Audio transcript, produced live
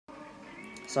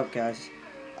What's up, guys?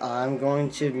 I'm going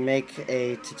to make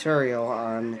a tutorial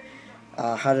on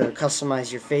how to customize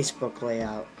your Facebook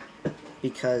layout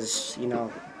because,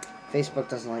 Facebook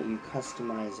doesn't let you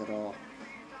customize at all,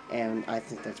 and I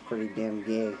think that's pretty damn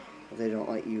gay if they don't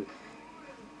let you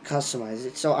customize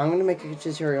it. So I'm going to make a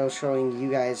tutorial showing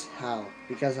you guys how,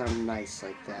 because I'm nice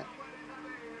like that.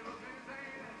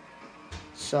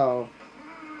 So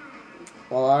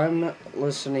while I'm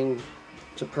listening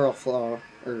to Pearl Flow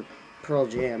or Pearl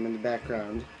Jam in the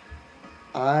background,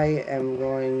 I'm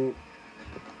going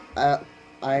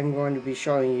to be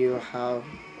showing you how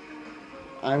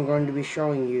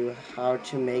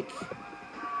to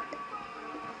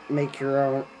make your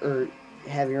own, or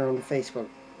have your own Facebook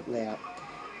layout.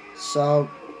 So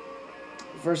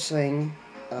first thing,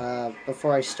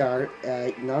 before I start,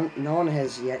 no one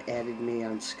has yet added me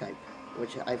on Skype,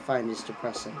 which I find is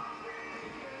depressing.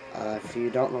 If you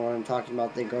don't know what I'm talking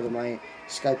about, then go to my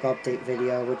Skype update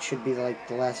video, which should be like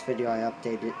the last video I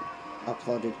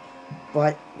uploaded.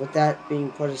 But with that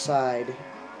being put aside,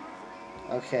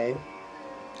 okay,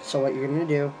 so what you're going to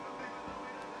do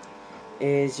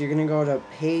is you're going to go to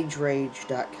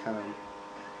pagerage.com,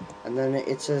 and then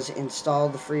it says install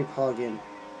the free plugin.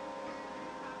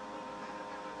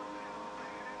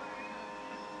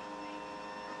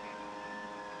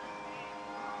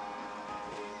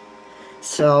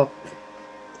 So,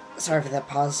 sorry for that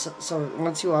pause. So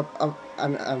once you I'm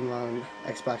on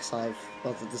Xbox Live,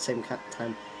 both at the same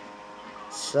time.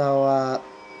 So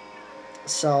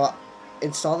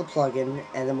install the plugin,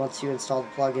 and then once you install the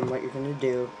plugin, what you're going to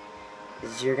do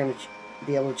is you're going to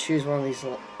be able to choose one of these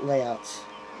layouts,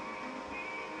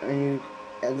 and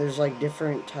there's like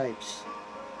different types.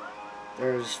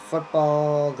 There's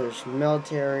football, there's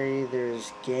military,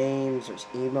 there's games, there's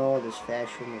emo, there's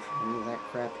fashion, there's any of that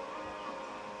crap.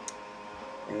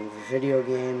 And video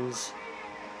games.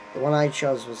 The one I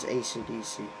chose was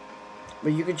AC/DC.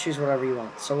 But you can choose whatever you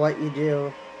want. So what you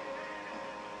do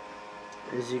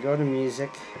is you go to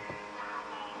music,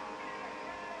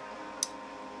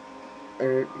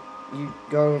 or you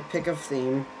go pick a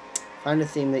theme, find a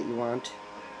theme that you want,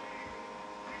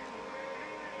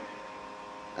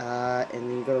 and then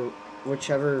you go to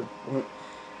whichever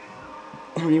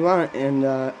one you want,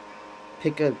 and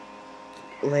pick a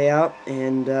layout,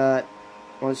 and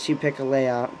once you pick a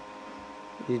layout,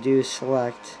 you do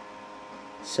select.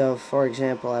 So for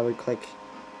example, I would click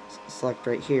select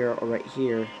right here or right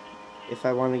here if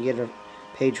I want to get a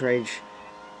page range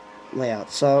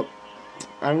layout. So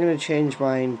I'm going to change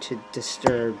mine to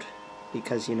disturbed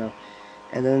because, and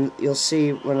then you'll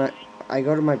see when I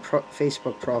go to my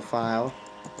Facebook profile,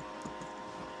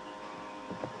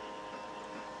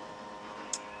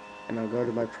 and I'll go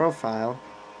to my profile,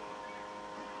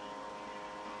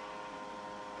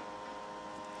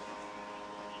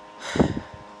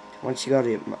 once I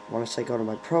go to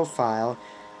my profile,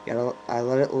 I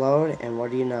let it load, and what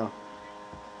do you know?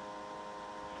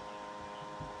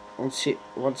 Once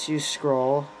you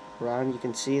scroll around, you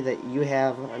can see that you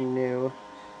have a new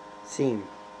theme.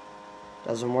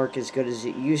 Doesn't work as good as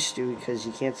it used to because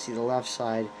you can't see the left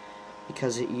side,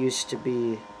 because it used to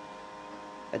be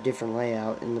a different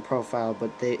layout in the profile,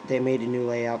 but they made a new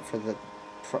layout for the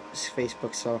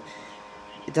Facebook, so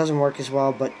it doesn't work as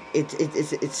well, but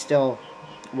it still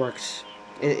works.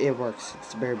 It works.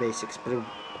 It's bare basics, but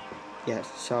yeah.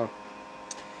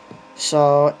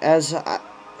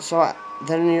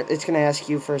 Then it's gonna ask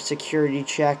you for a security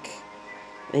check.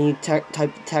 Then you type the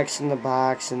text in the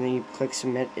box, and then you click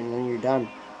submit, and then you're done.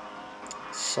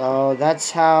 So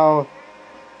that's how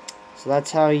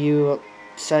you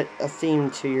set a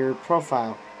theme to your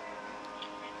profile.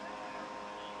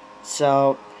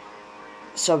 So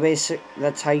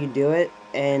that's how you do it.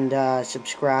 And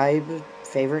subscribe,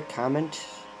 favorite, comment.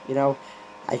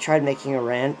 I tried making a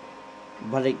rant,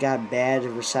 but it got bad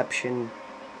reception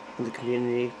in the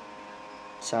community.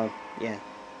 So yeah.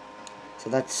 So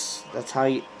that's how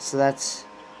you do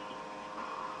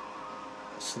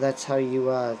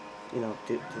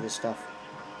this stuff.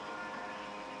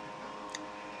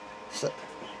 So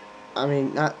I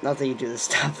mean, not that you do this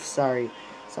stuff. Sorry,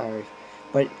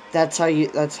 but that's how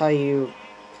you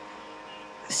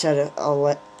set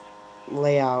a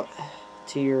layout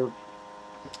to your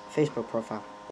Facebook profile.